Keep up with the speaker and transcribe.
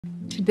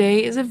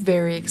Today is a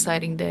very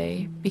exciting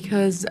day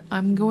because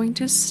I'm going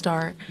to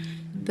start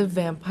the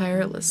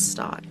Vampire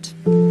Lestat.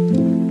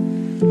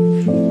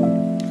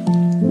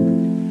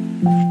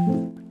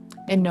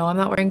 And no, I'm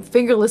not wearing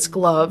fingerless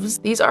gloves.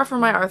 These are for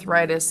my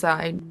arthritis that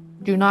I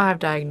do not have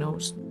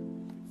diagnosed.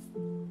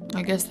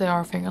 I guess they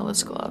are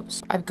fingerless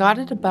gloves. I've got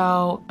it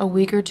about a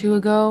week or two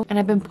ago, and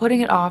I've been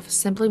putting it off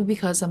simply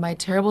because of my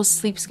terrible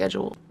sleep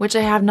schedule, which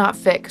I have not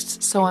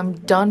fixed, so I'm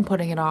done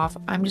putting it off.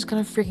 I'm just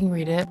gonna freaking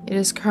read it. It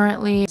is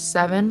currently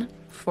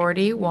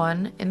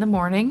 7:41 in the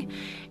morning,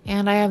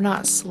 and I have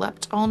not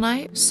slept all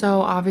night,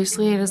 so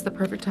obviously it is the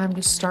perfect time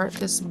to start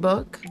this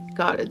book.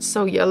 God, it's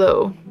so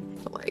yellow,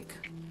 but like,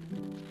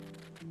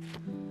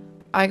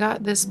 I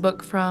got this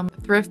book from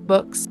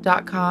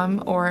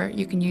thriftbooks.com, or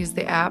you can use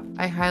the app.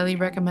 I highly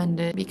recommend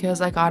it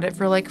because I got it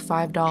for like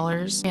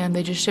 $5 and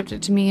they just shipped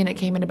it to me and it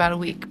came in about a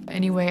week.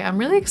 Anyway, I'm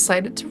really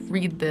excited to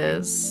read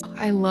this.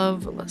 I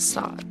love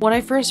Lestat. When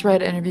I first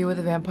read Interview with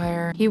a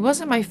Vampire, he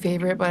wasn't my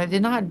favorite, but I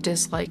did not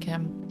dislike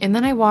him. And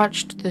then I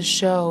watched the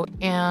show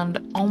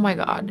and oh my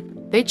god,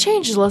 they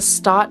changed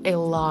Lestat a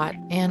lot,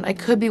 and I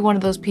could be one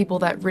of those people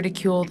that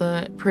ridicule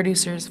the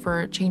producers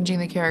for changing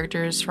the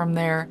characters from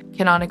their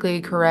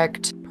canonically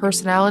correct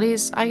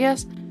personalities, I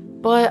guess.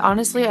 But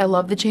honestly, I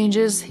love the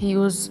changes. He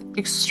was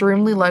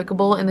extremely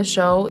likable in the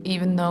show,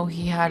 even though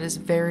he had his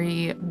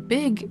very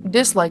big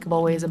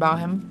dislikable ways about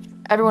him.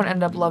 Everyone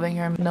ended up loving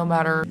him no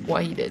matter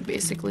what he did,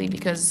 basically,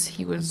 because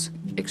he was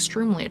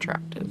extremely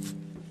attractive.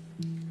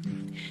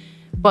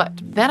 But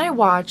then I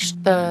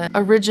watched the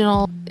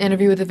original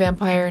Interview with a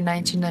Vampire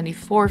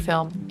 1994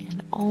 film,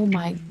 and oh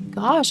my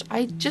gosh,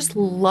 I just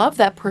love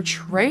that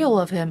portrayal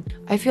of him.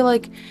 I feel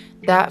like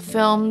that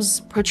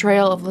film's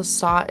portrayal of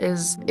Lestat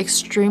is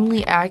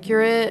extremely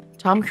accurate.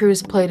 Tom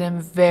Cruise played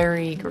him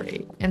very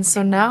great. And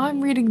so now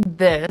I'm reading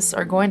this,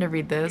 or going to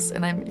read this,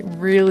 and I'm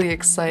really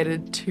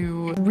excited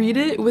to read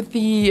it with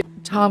the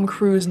Tom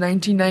Cruise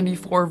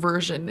 1994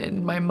 version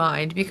in my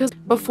mind, because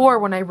before,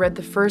 when I read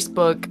the first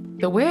book,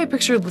 the way I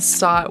pictured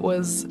Lestat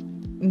was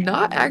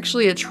not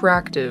actually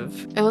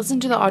attractive. I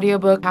listened to the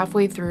audiobook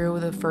halfway through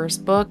the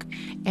first book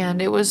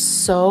and it was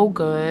so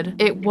good.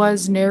 It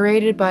was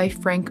narrated by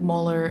Frank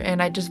Muller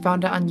and I just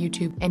found it on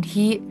YouTube and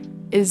he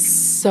is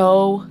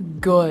so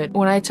good.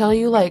 When I tell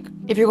you, like,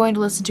 if you're going to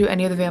listen to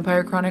any of the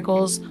Vampire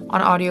Chronicles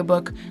on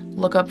audiobook,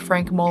 look up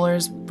Frank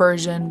Muller's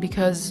version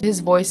because his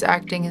voice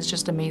acting is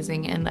just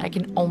amazing and I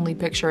can only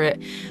picture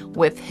it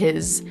with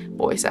his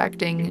voice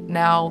acting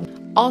now.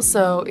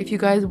 Also, if you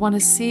guys want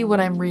to see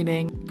what I'm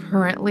reading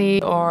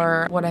currently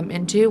or what I'm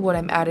into, what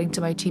I'm adding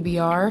to my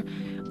TBR,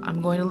 I'm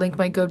going to link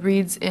my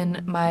Goodreads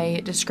in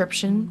my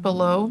description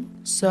below.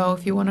 So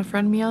if you want to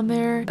friend me on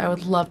there, I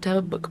would love to have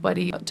a book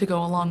buddy to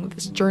go along with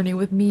this journey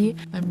with me.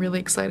 I'm really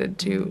excited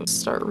to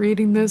start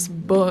reading this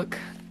book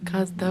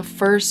because the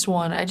first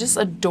one, I just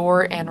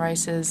adore Anne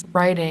Rice's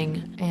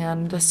writing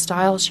and the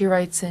style she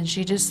writes in.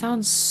 She just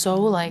sounds so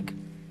like,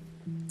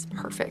 it's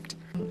perfect.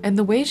 And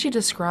the way she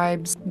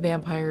describes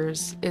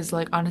vampires is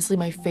like honestly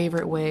my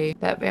favorite way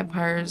that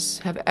vampires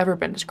have ever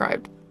been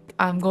described.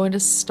 I'm going to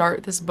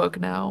start this book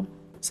now.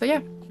 So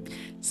yeah,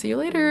 see you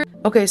later.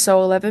 Okay,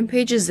 so 11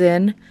 pages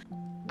in.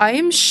 I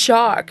am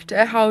shocked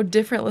at how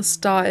different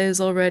Lestat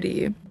is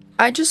already.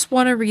 I just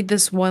want to read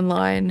this one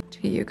line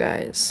to you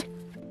guys.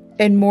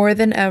 And more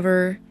than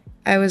ever,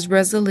 I was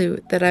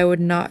resolute that I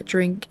would not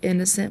drink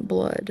innocent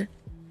blood.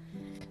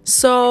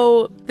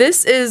 So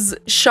this is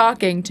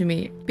shocking to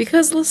me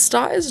because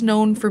Lestat is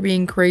known for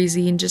being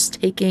crazy and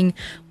just taking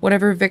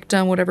whatever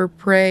victim, whatever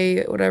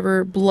prey,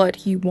 whatever blood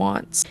he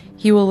wants.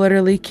 He will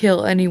literally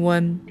kill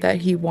anyone that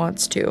he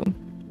wants to.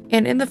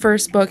 And in the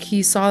first book,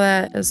 he saw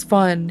that as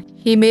fun.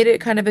 He made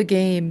it kind of a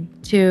game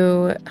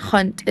to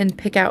hunt and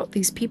pick out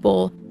these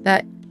people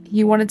that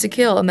he wanted to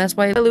kill. And that's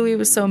why Louis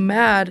was so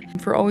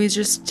mad for always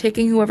just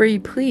taking whoever he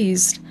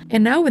pleased.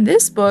 And now in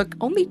this book,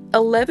 only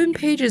 11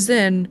 pages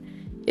in,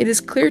 it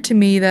is clear to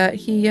me that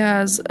he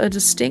has a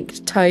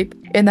distinct type,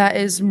 and that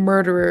is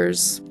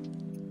murderers.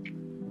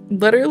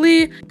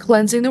 Literally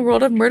cleansing the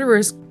world of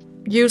murderers.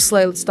 You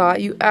slay, Lestat.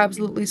 You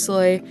absolutely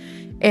slay.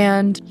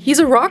 And he's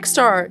a rock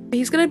star.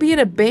 He's gonna be in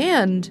a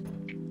band.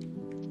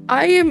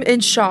 I am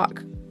in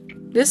shock.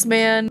 This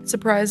man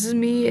surprises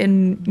me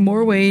in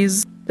more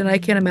ways than I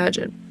can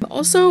imagine.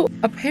 Also,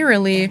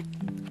 apparently,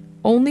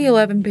 only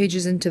 11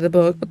 pages into the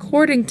book,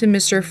 according to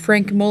Mr.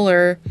 Frank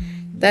Muller,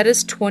 that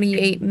is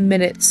 28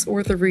 minutes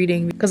worth of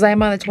reading because I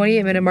am on the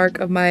 28-minute mark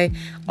of my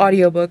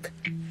audiobook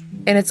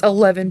and it's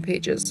 11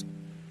 pages.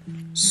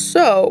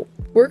 So,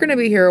 we're gonna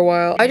be here a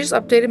while. I just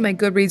updated my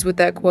Goodreads with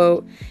that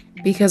quote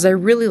because I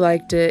really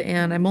liked it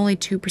and I'm only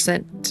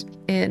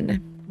 2%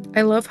 in.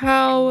 I love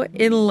how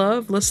in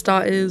love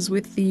Lestat is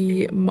with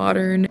the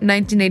modern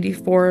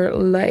 1984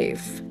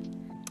 life.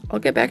 I'll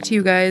get back to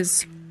you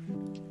guys.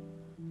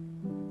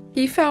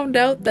 He found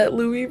out that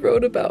Louis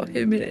wrote about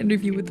him in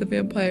Interview with the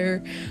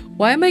Vampire.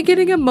 Why am I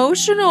getting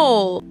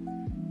emotional?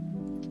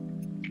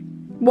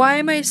 Why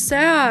am I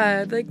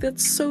sad? Like,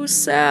 that's so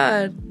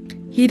sad.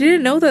 He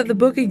didn't know that the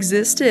book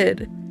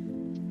existed.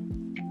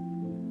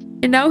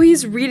 And now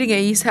he's reading it.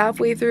 He's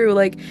halfway through.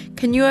 Like,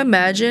 can you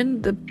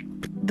imagine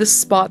the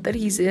spot that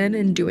he's in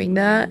and doing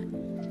that?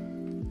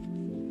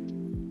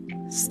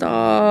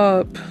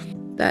 Stop.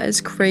 That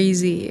is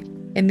crazy.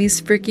 And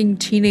these freaking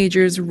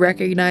teenagers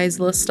recognize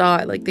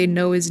Lestat, like they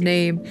know his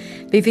name.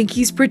 They think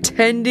he's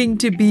pretending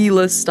to be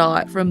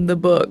Lestat from the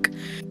book.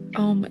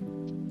 Oh my,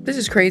 this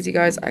is crazy,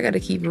 guys. I gotta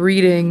keep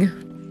reading.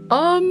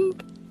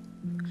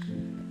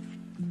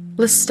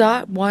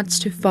 Lestat wants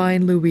to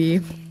find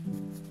Louis.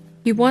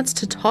 He wants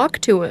to talk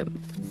to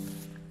him.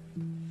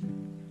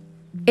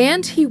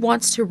 And he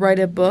wants to write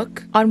a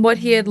book on what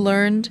he had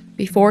learned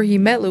before he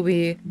met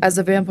Louis as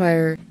a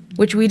vampire,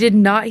 which we did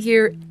not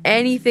hear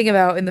anything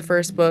about in the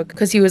first book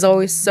because he was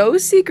always so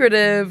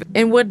secretive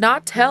and would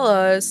not tell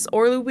us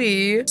or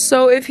Louis.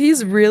 So if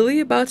he's really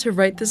about to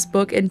write this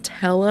book and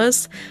tell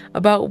us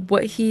about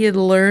what he had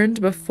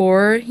learned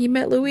before he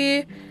met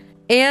Louis,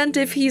 and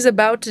if he's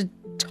about to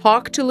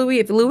talk to Louis,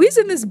 if Louis is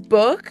in this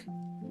book,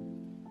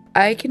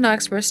 I cannot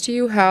express to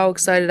you how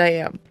excited I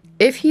am.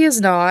 If he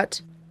is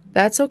not,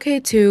 that's okay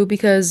too,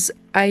 because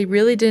I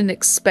really didn't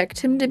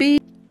expect him to be.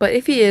 But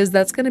if he is,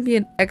 that's gonna be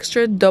an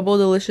extra double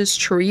delicious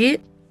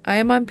treat. I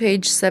am on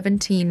page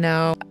 17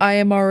 now. I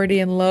am already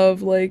in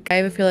love. Like, I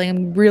have a feeling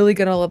I'm really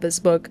gonna love this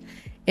book,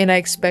 and I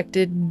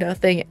expected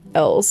nothing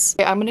else.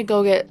 Okay, I'm gonna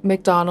go get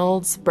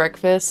McDonald's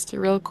breakfast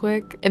real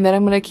quick, and then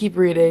I'm gonna keep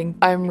reading.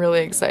 I'm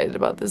really excited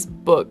about this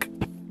book.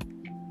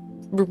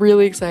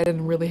 Really excited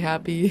and really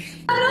happy.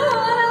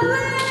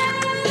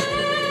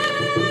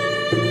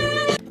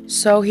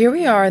 So here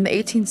we are in the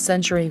 18th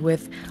century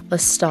with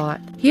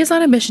Lestat. He is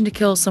on a mission to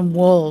kill some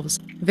wolves.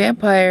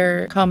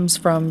 Vampire comes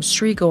from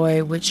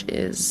strigoi, which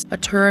is a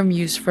term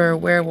used for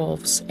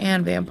werewolves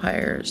and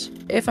vampires,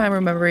 if I'm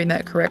remembering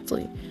that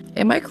correctly.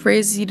 Am I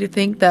crazy to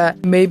think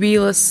that maybe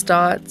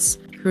Lestat's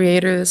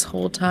creator this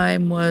whole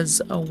time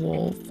was a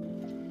wolf?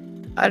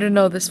 I don't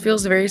know, this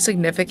feels very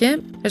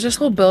significant. There's this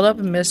whole build-up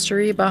and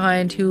mystery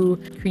behind who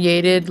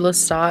created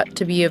Lestat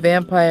to be a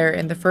vampire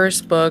in the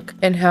first book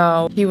and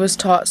how he was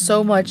taught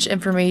so much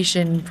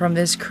information from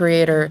this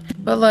creator.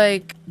 But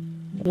like,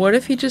 what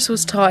if he just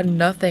was taught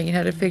nothing and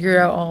had to figure it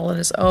out all on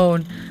his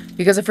own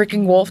because a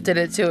freaking wolf did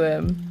it to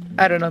him?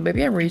 I don't know,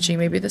 maybe I'm reaching,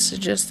 maybe this is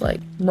just like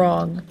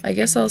wrong. I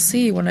guess I'll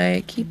see when I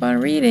keep on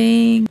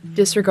reading.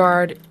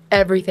 Disregard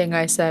everything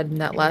I said in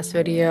that last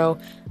video.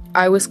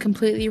 I was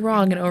completely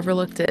wrong and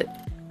overlooked it.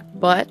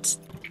 But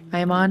I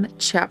am on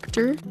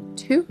chapter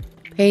 2,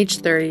 page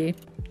 30.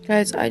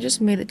 Guys, I just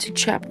made it to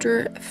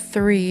chapter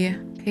 3,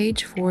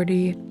 page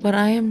 40. But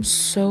I am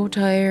so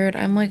tired.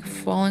 I'm like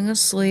falling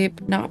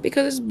asleep. Not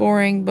because it's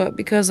boring, but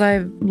because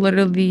I've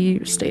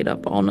literally stayed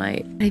up all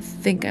night. I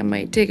think I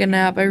might take a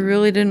nap. I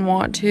really didn't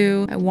want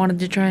to. I wanted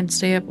to try and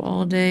stay up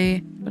all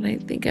day. But I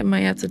think I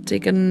might have to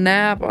take a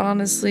nap,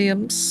 honestly.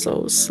 I'm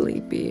so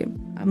sleepy.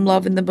 I'm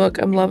loving the book.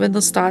 I'm loving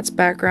Lestat's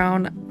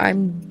background.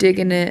 I'm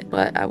digging it,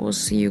 but I will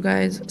see you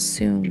guys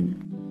soon.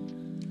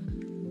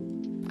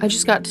 I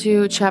just got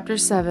to chapter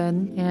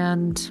 7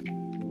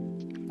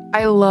 and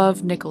I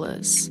love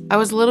Nicholas. I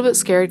was a little bit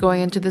scared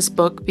going into this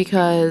book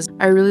because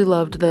I really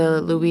loved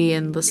the Louis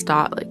and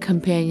Lestat like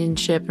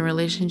companionship and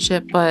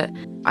relationship, but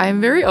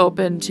I'm very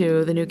open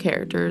to the new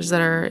characters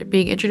that are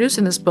being introduced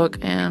in this book,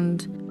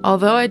 and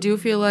although I do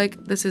feel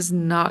like this is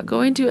not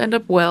going to end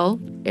up well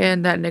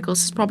and that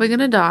Nicholas is probably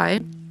gonna die,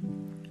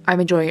 I'm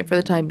enjoying it for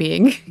the time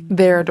being.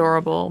 They're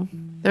adorable.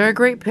 They're a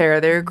great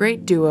pair. They're a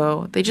great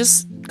duo. They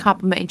just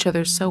complement each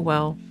other so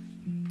well.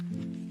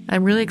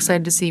 I'm really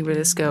excited to see where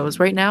this goes.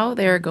 Right now,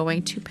 they are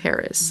going to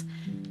Paris.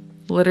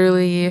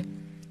 Literally,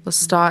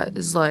 Lestat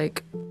is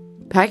like,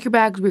 pack your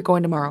bags, we're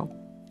going tomorrow.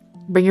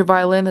 Bring your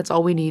violin, that's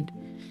all we need.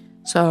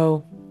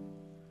 So,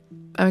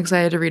 I'm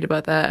excited to read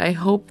about that. I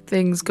hope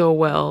things go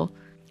well.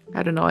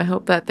 I don't know, I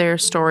hope that their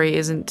story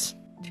isn't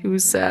too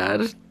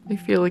sad. I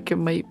feel like it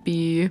might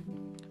be.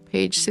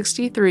 Page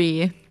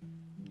 63.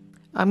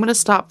 I'm gonna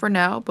stop for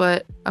now,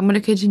 but I'm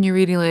gonna continue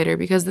reading later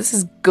because this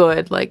is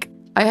good. Like,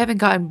 I haven't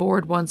gotten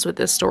bored once with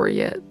this story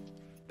yet.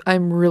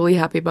 I'm really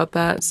happy about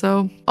that.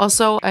 So,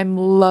 also, I'm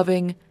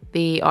loving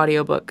the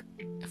audiobook.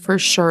 For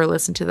sure,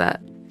 listen to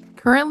that.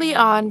 Currently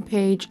on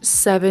page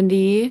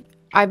 70.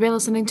 I've been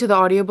listening to the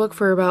audiobook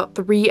for about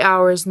 3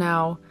 hours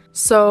now.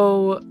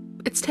 So,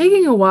 it's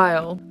taking a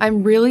while.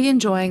 I'm really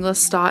enjoying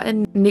Lestat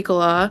and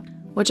Nicolas,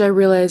 which I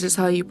realize is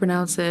how you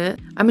pronounce it.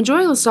 I'm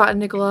enjoying Lestat and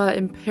Nicolas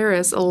in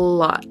Paris a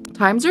lot.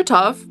 Times are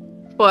tough,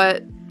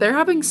 but they're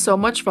having so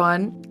much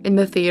fun in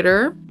the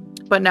theater.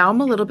 But now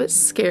I'm a little bit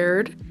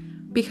scared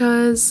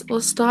because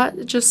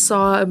Lestat just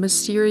saw a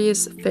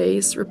mysterious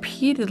face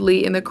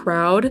repeatedly in the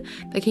crowd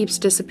that keeps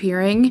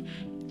disappearing.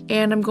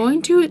 And I'm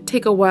going to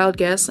take a wild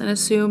guess and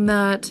assume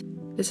that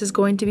this is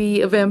going to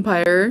be a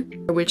vampire,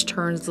 which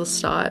turns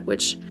Lestat,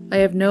 which I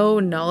have no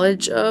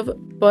knowledge of,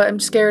 but I'm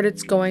scared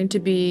it's going to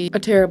be a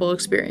terrible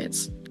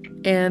experience.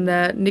 And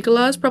that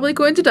Nicolas is probably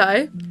going to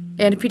die.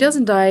 And if he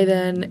doesn't die,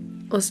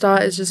 then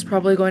Lestat is just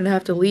probably going to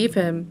have to leave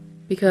him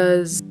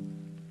because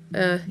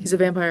he's a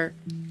vampire.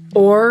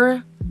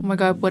 Or, oh my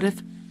god, what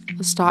if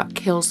Lestat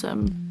kills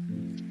him?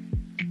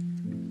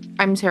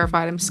 I'm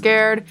terrified, I'm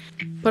scared,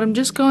 but I'm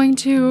just going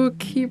to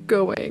keep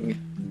going.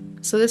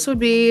 So this would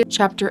be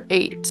chapter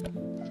 8.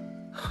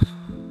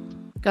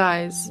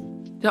 Guys,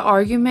 the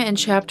argument in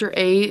chapter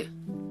 8,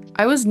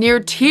 I was near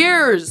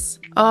tears.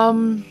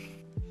 I'm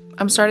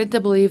starting to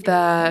believe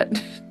that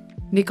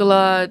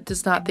Nicolas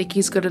does not think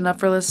he's good enough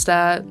for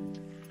Lestat,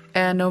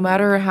 and no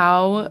matter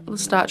how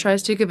Lestat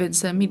tries to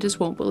convince him, he just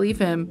won't believe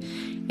him.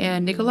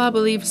 And Nicolas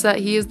believes that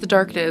he is the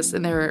darkness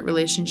in their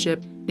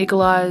relationship.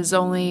 Nicolas is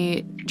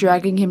only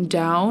dragging him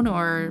down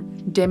or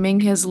dimming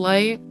his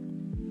light.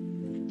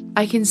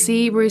 I can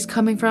see where he's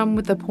coming from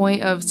with the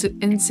point of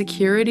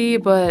insecurity,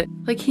 but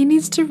like he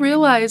needs to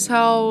realize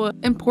how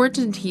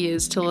important he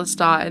is to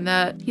Lestat and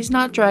that he's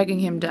not dragging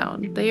him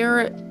down. They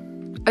are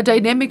a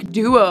dynamic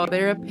duo.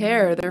 They're a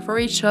pair. They're for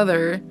each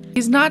other.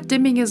 He's not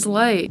dimming his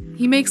light.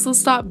 He makes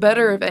Lestat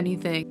better, if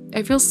anything.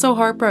 I feel so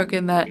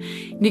heartbroken that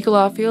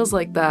Nicolas feels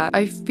like that.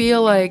 I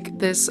feel like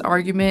this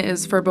argument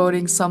is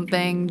foreboding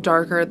something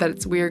darker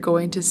that we're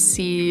going to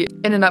see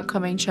in an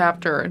upcoming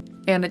chapter,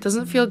 and it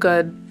doesn't feel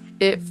good.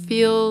 It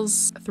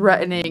feels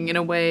threatening in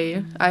a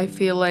way. I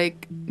feel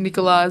like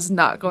Nicolas is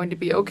not going to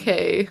be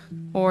okay,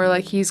 or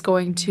like he's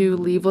going to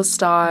leave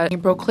Lestat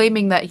and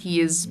proclaiming that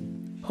he is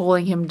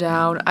pulling him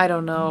down. I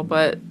don't know,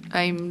 but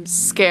I'm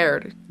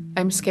scared.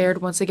 I'm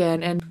scared once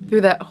again, and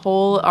through that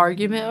whole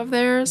argument of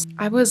theirs,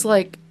 I was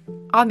like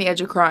on the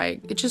edge of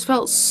crying. It just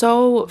felt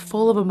so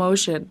full of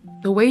emotion.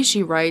 The way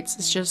she writes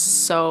is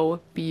just so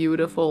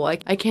beautiful.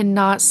 Like, I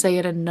cannot say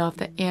it enough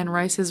that Anne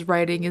Rice's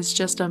writing is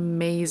just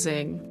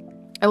amazing.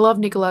 I love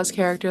Nicolas'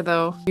 character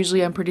though.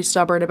 Usually I'm pretty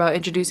stubborn about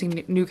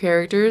introducing new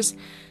characters.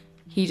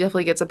 He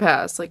definitely gets a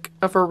pass, like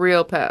a for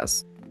real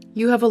pass.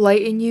 You have a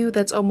light in you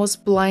that's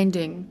almost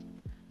blinding,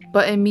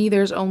 but in me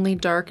there's only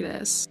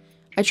darkness.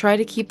 I try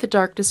to keep the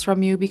darkness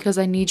from you because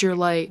I need your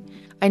light.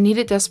 I need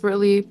it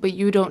desperately, but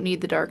you don't need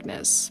the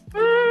darkness.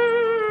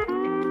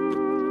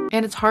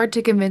 And it's hard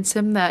to convince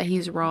him that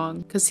he's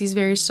wrong because he's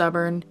very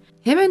stubborn.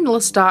 Him and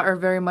Lestat are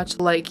very much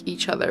like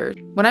each other.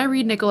 When I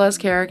read Nicolas'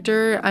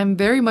 character, I'm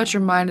very much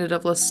reminded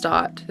of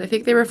Lestat. I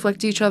think they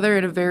reflect each other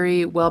in a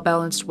very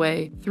well-balanced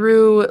way.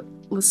 Through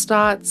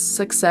Lestat's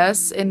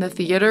success in the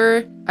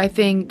theater, I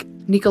think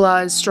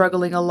Nicolas is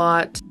struggling a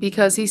lot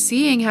because he's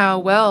seeing how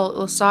well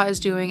Lestat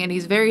is doing and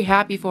he's very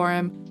happy for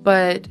him,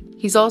 but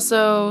he's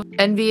also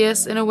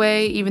envious in a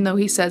way, even though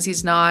he says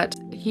he's not.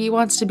 He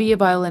wants to be a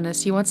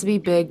violinist, he wants to be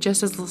big,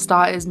 just as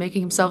Lestat is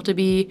making himself to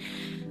be,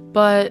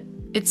 but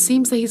it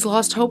seems that he's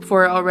lost hope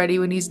for it already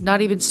when he's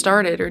not even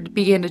started or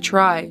began to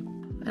try.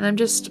 And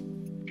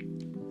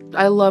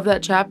I love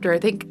that chapter. I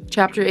think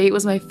chapter 8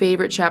 was my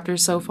favorite chapter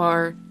so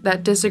far.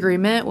 That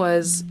disagreement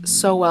was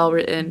so well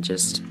written,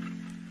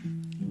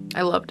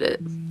 I loved it.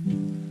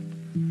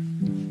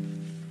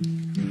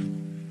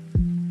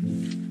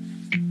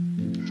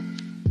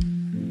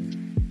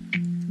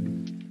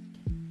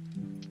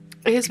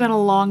 It's been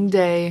a long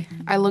day.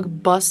 I look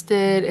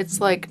busted. It's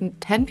like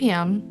 10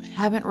 p.m.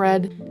 I haven't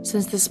read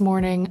since this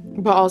morning,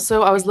 but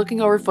also I was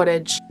looking over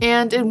footage,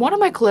 and in one of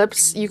my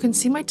clips you can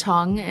see my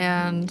tongue,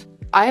 and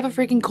I have a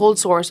freaking cold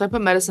sore, so I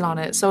put medicine on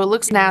it, so it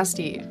looks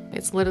nasty.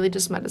 It's literally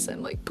just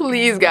medicine. Like,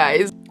 please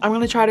guys. I'm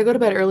gonna try to go to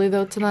bed early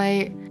though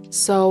tonight,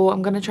 so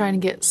I'm gonna try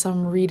and get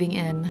some reading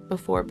in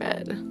before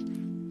bed.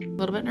 A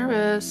little bit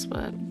nervous,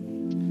 but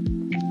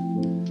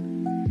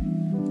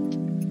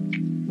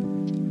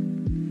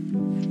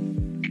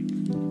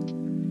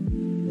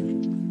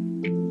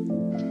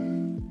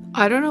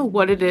I don't know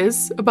what it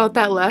is about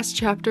that last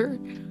chapter,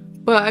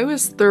 but I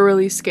was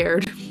thoroughly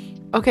scared.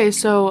 Okay,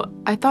 so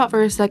I thought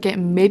for a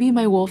second maybe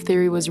my wolf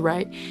theory was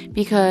right,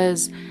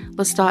 because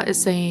Lestat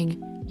is saying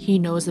he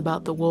knows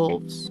about the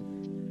wolves.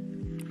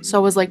 So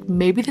I was like,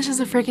 maybe this is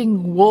a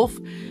freaking wolf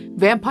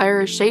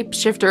vampire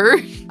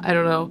shapeshifter. I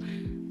don't know.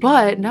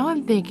 But now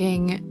I'm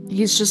thinking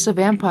he's just a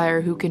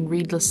vampire who can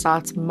read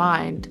Lestat's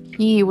mind.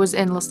 He was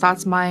in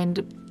Lestat's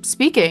mind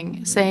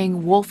speaking,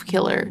 saying wolf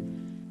killer.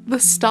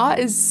 Lestat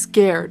is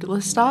scared.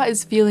 Lestat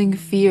is feeling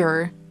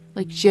fear,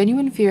 like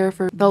genuine fear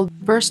for the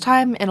first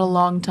time in a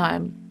long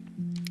time.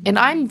 And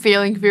I'm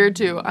feeling fear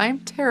too. I'm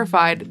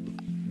terrified.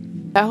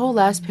 That whole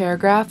last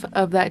paragraph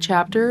of that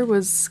chapter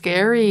was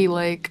scary.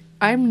 Like,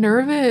 I'm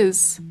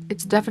nervous.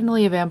 It's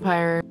definitely a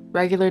vampire.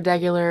 Regular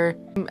degular.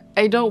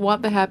 I don't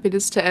want the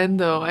happiness to end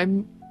though.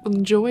 I'm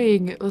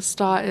enjoying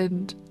Lestat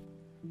and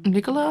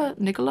Nicolas?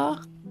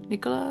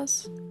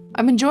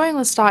 I'm enjoying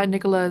Lestat and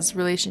Nicolas'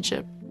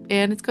 relationship,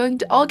 and it's going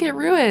to all get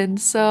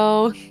ruined,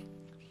 so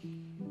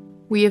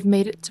we have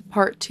made it to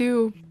part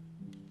 2.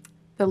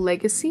 The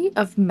Legacy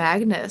of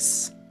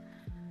Magnus.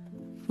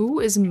 Who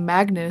is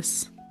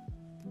Magnus?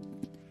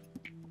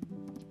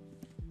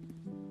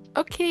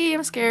 Okay,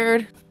 I'm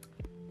scared.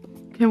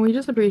 Can we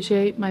just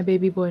appreciate my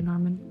baby boy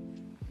Norman?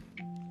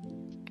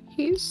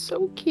 He's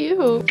so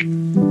cute.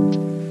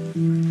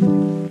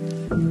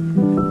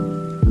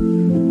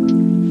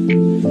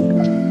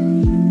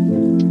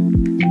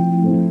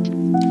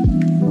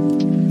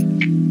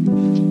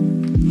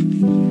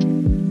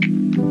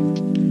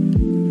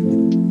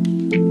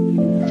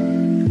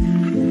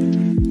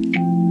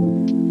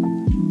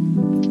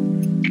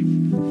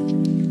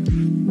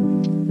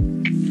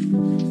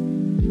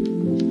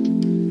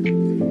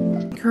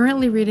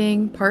 currently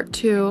reading part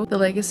 2, The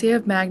Legacy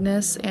of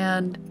Magnus,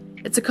 and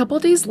it's a couple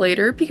days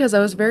later because I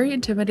was very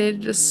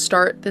intimidated to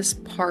start this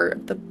part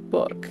of the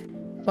book.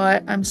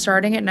 But I'm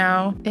starting it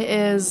now. It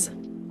is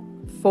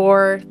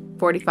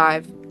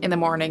 4:45 in the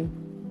morning.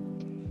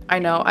 I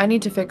know, I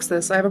need to fix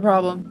this. I have a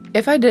problem.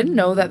 If I didn't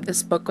know that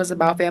this book was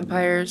about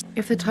vampires,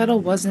 if the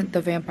title wasn't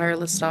The Vampire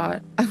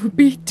Lestat, I would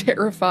be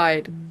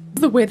terrified.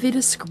 The way they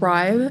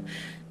describe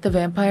the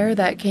vampire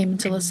that came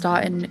into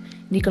Lestat in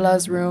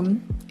Nicolas'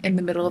 room in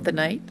the middle of the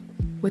night,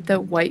 with the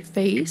white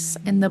face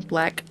and the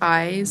black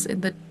eyes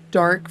and the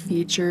dark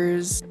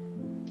features,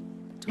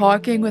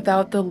 talking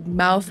without the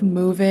mouth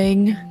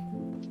moving,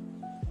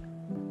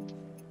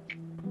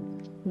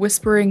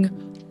 whispering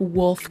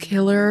wolf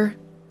killer.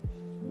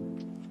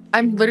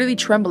 I'm literally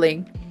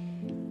trembling.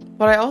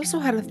 But I also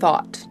had a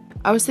thought.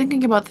 I was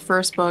thinking about the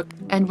first book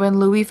and when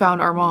Louis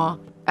found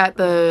Armand at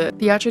the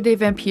Théâtre des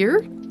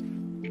Vampires.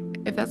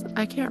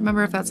 I can't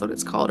remember if that's what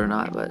it's called or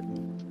not, but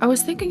I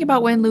was thinking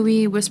about when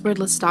Louis whispered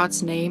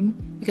Lestat's name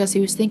because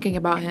he was thinking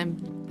about him.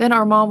 Then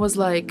Armand was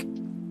like,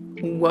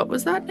 what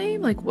was that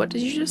name? Like, what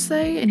did you just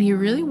say? And he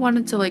really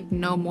wanted to like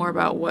know more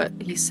about what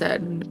he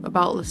said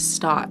about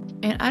Lestat.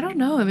 And I don't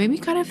know, it made me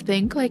kind of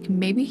think like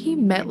maybe he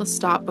met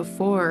Lestat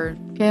before.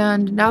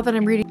 And now that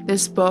I'm reading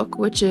this book,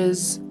 which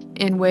is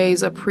in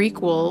ways a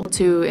prequel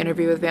to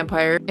Interview with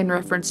Vampire in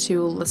reference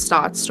to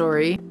Lestat's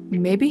story,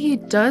 maybe he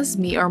does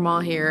meet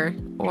Armand here,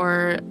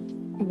 or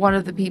one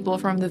of the people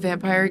from the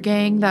vampire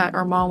gang that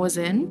Armand was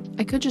in.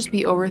 I could just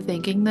be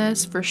overthinking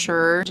this for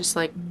sure, just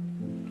like,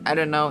 I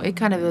don't know, it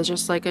kind of is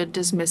just like a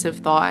dismissive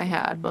thought I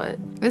had, but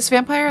this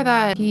vampire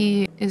that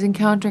he is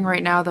encountering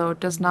right now though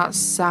does not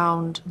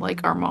sound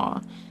like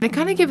Armand. It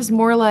kind of gives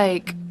more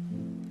like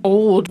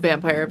old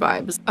vampire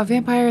vibes. A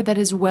vampire that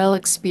is well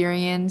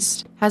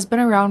experienced, has been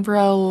around for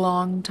a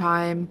long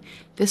time.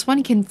 This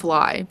one can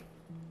fly.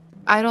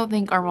 I don't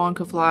think Armand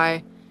could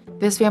fly.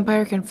 This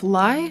vampire can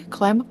fly,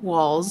 climb up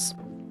walls,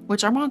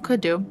 which Armand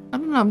could do. I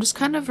don't know, I'm just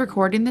kind of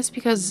recording this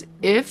because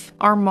if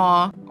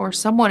Armand or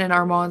someone in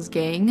Armand's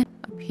gang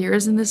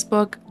appears in this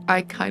book,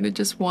 I kind of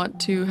just want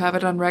to have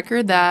it on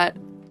record that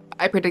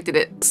I predicted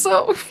it.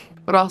 So,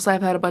 but also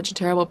I've had a bunch of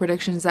terrible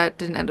predictions that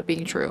didn't end up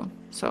being true.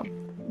 So,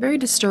 very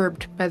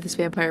disturbed by this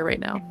vampire right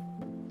now.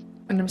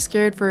 And I'm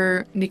scared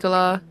for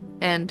Nicolas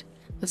and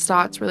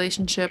Lestat's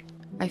relationship.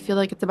 I feel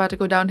like it's about to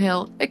go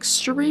downhill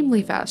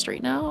extremely fast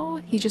right now.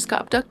 He just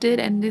got abducted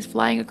and is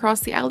flying across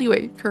the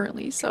alleyway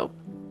currently, so.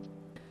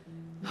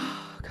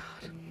 Oh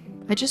god.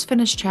 I just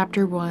finished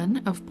chapter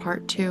 1 of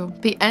part 2.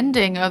 The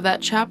ending of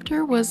that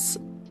chapter was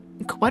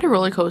quite a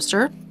roller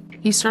coaster.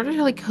 He started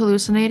like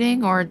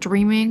hallucinating or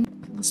dreaming.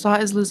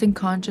 Lestat is losing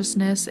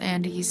consciousness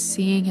and he's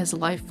seeing his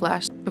life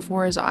flash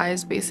before his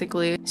eyes,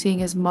 basically. Seeing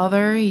his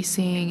mother, he's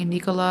seeing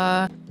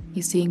Nicolas,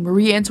 he's seeing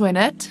Marie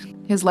Antoinette,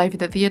 his life at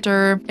the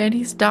theater, and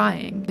he's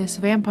dying. This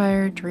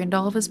vampire drained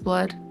all of his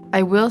blood.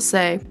 I will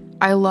say,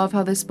 I love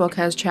how this book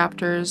has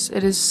chapters.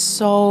 It is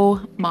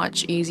so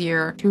much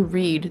easier to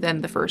read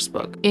than the first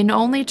book, in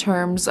only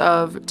terms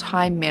of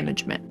time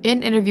management.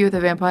 In Interview with a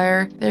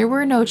Vampire, there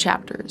were no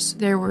chapters.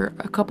 There were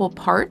a couple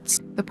parts.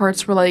 The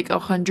parts were like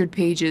 100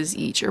 pages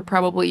each, or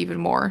probably even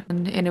more.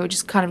 And it would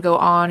just kind of go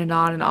on and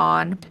on and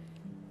on,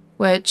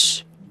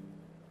 which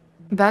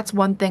that's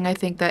one thing I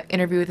think that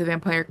Interview with a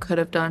Vampire could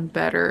have done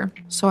better.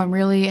 So I'm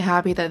really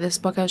happy that this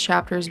book has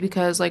chapters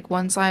because like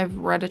once I've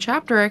read a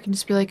chapter, I can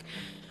just be like,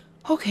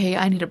 okay,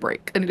 I need a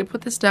break. I need to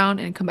put this down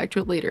and come back to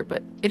it later.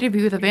 But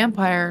Interview with a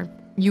Vampire,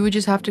 you would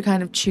just have to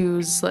kind of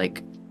choose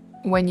like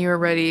when you're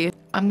ready.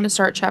 I'm gonna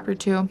start chapter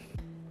 2.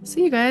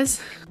 See you guys.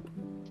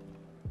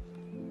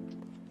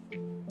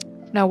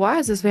 Now, why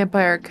is this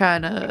vampire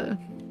kind of...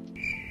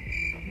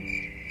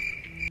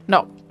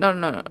 No.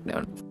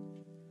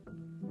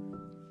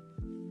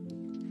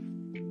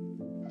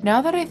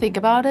 Now that I think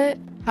about it,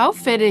 how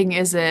fitting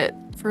is it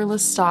for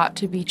Lestat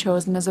to be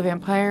chosen as a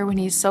vampire when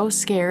he's so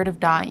scared of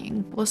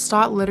dying?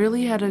 Lestat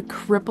literally had a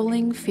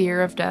crippling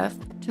fear of death,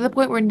 to the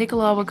point where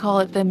Nicolas would call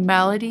it the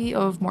malady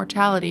of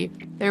mortality.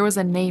 There was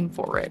a name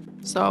for it.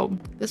 So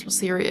this was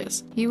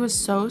serious. He was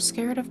so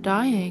scared of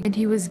dying, and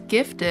he was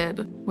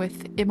gifted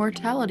with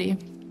immortality.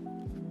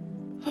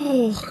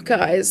 Oh,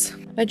 guys.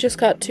 I just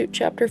got to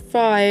chapter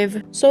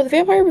 5. So the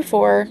vampire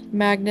before,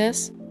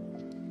 Magnus,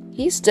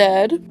 he's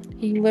dead.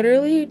 He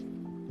literally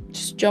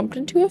just jumped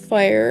into a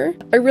fire.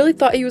 I really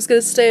thought he was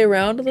gonna stay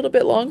around a little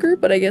bit longer,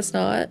 but I guess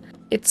not.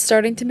 It's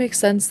starting to make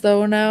sense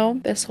though now.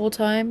 This whole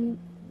time,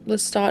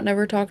 Lestat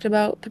never talked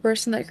about the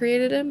person that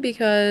created him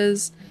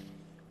because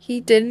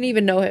he didn't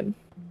even know him.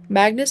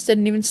 Magnus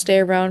didn't even stay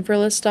around for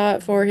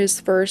Lestat for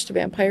his first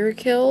vampire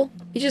kill.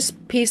 He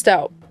just peaced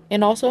out.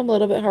 And also I'm a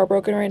little bit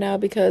heartbroken right now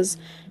because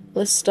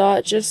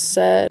Lestat just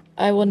said,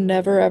 I will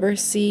never ever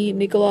see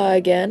Nicolas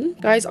again.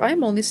 Guys,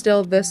 I'm only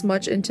still this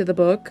much into the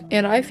book,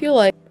 and I feel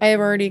like I have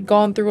already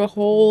gone through a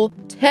whole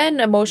 10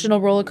 emotional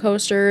roller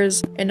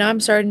coasters, and now I'm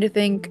starting to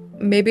think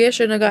maybe I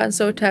shouldn't have gotten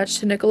so attached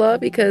to Nicolas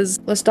because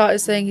Lestat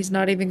is saying he's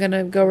not even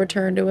gonna go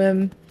return to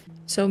him.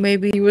 So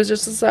maybe he was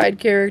just a side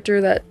character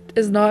that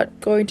is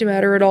not going to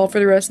matter at all for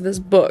the rest of this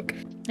book.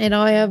 And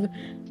now I have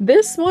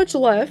this much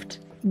left.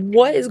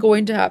 What is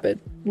going to happen?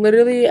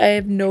 Literally, I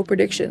have no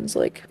predictions.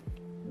 Like,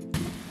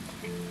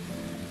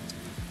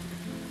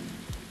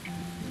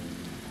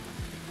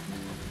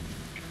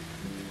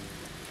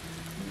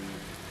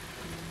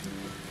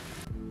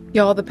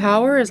 y'all, the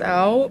power is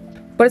out,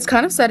 but it's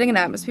kind of setting an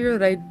atmosphere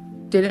that I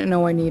didn't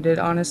know I needed,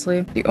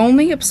 honestly. The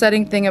only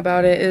upsetting thing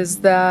about it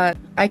is that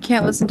I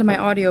can't listen to my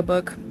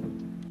audiobook,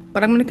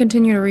 but I'm gonna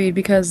continue to read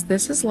because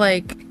this is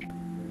like,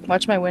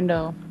 watch my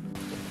window.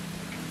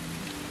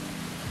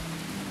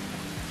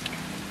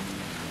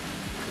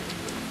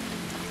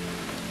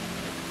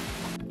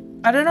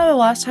 I don't know the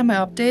last time I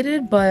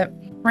updated, but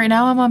right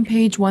now I'm on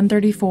page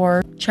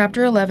 134,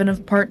 chapter 11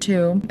 of part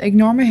 2.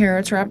 Ignore my hair,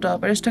 it's wrapped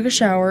up. I just took a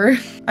shower.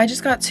 I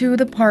just got to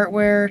the part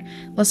where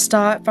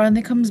Lestat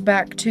finally comes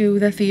back to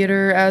the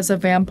theater as a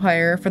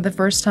vampire for the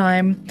first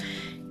time,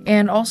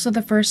 and also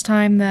the first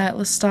time that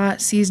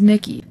Lestat sees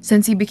Nikki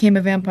since he became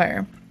a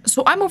vampire.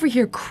 So I'm over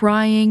here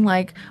crying,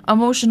 like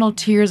emotional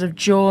tears of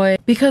joy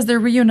because they're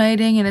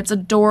reuniting and it's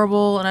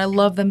adorable and I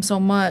love them so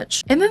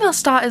much. And then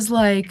Lestat is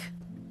like,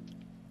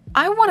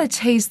 I want to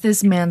taste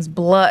this man's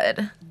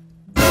blood.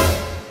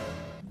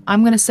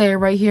 I'm gonna say it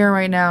right here,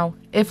 right now.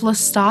 If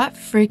Lestat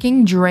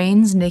freaking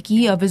drains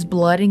Nikki of his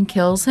blood and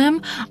kills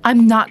him,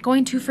 I'm not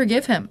going to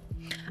forgive him.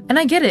 And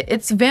I get it,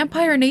 it's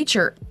vampire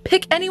nature.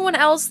 Pick anyone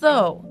else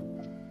though.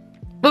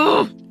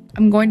 Ugh.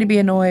 I'm going to be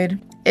annoyed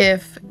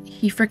if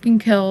he freaking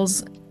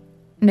kills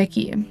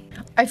Nikki.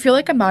 I feel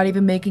like I'm not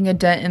even making a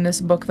dent in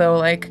this book though.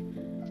 Like,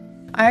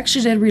 I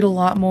actually did read a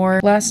lot more.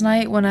 Last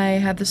night when I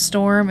had the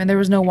storm and there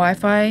was no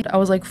Wi-Fi, I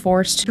was like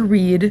forced to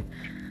read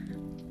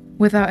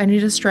without any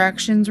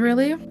distractions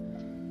really.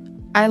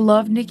 I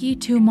love Nikki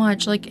too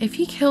much. Like, if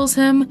he kills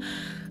him,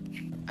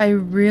 I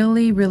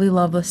really, really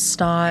love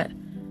Lestat.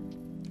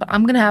 But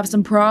I'm gonna have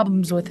some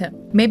problems with him.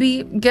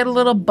 Maybe get a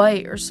little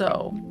bite or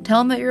so.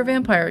 Tell him that you're a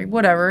vampire,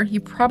 whatever. He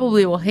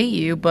probably will hate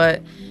you,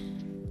 but,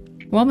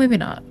 well, maybe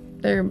not.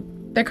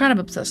 They're kind of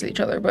obsessed with each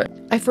other, but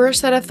I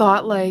first had a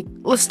thought like,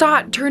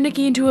 Lestat, turn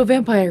Nikki into a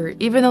vampire,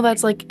 even though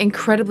that's like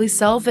incredibly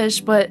selfish,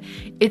 but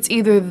it's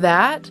either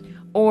that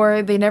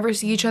or they never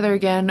see each other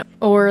again,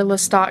 or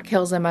Lestat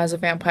kills him as a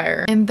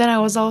vampire. And then I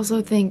was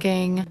also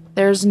thinking,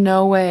 there's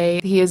no way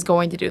he is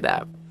going to do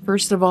that.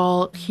 First of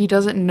all, he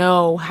doesn't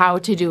know how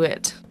to do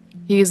it.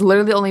 He's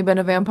literally only been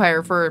a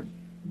vampire for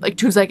like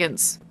 2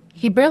 seconds.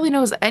 He barely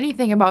knows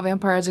anything about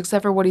vampires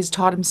except for what he's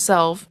taught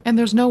himself, and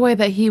there's no way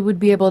that he would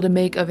be able to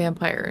make a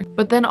vampire.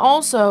 But then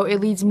also, it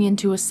leads me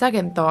into a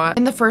second thought.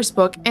 In the first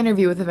book,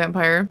 Interview with a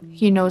Vampire,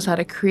 he knows how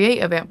to create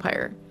a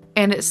vampire.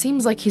 And it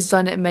seems like he's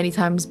done it many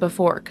times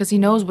before, because he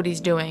knows what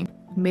he's doing.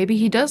 Maybe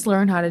he does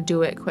learn how to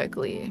do it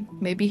quickly.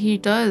 Maybe he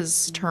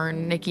does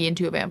turn Nikki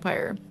into a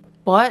vampire.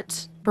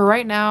 But for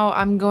right now,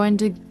 I'm going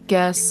to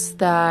guess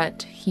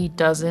that he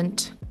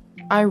doesn't.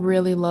 I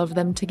really love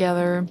them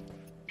together.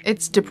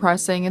 It's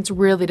depressing. It's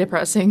really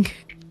depressing.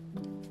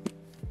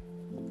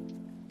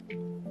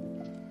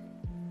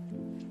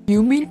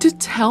 You mean to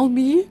tell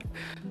me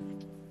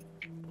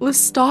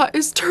Lestat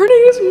is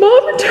turning his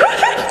mom into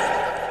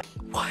a...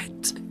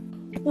 What?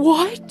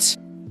 What?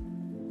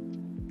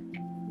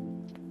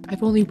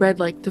 I've only read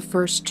like the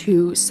first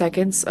 2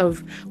 seconds of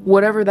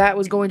whatever that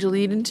was going to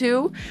lead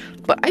into,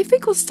 but I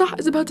think Lestat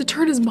is about to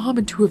turn his mom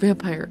into a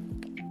vampire.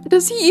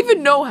 Does he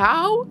even know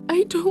how?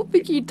 I don't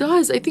think he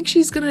does. I think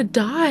she's gonna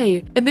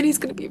die and then he's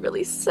gonna be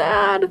really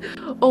sad.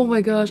 Oh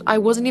my gosh, I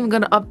wasn't even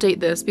gonna update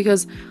this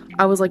because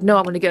I was like, no,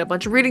 I'm gonna get a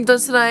bunch of reading done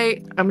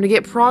tonight. I'm gonna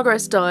get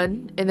progress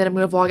done and then I'm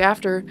gonna vlog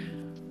after.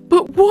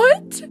 But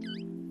what?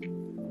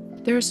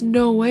 There's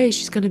no way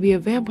she's gonna be a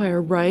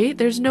vampire, right?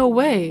 There's no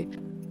way,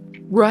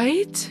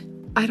 right?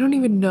 I don't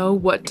even know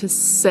what to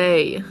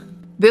say.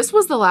 This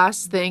was the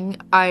last thing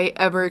I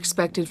ever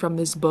expected from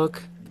this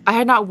book. I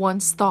had not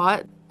once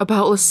thought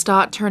about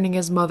Lestat turning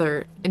his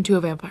mother into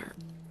a vampire.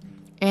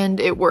 And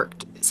it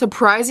worked.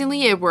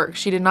 Surprisingly, it worked.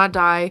 She did not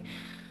die.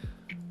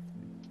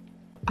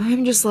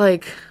 I'm just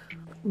like,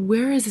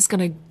 where is this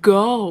gonna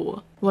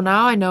go? Well,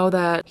 now I know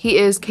that he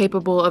is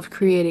capable of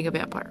creating a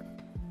vampire.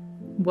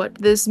 What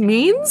this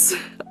means,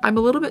 I'm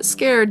a little bit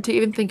scared to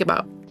even think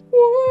about.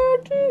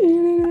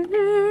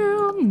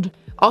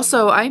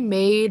 Also, I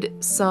made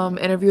some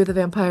Interview with a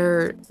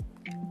Vampire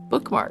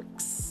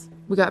bookmarks.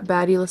 We got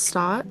Baddie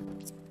Lestat.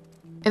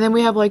 And then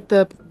we have like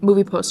the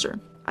movie poster.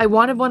 I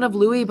wanted one of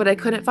Louis, but I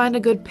couldn't find a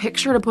good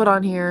picture to put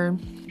on here.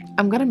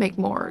 I'm gonna make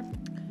more.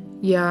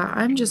 Yeah,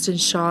 I'm just in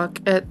shock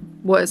at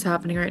what is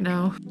happening right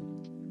now.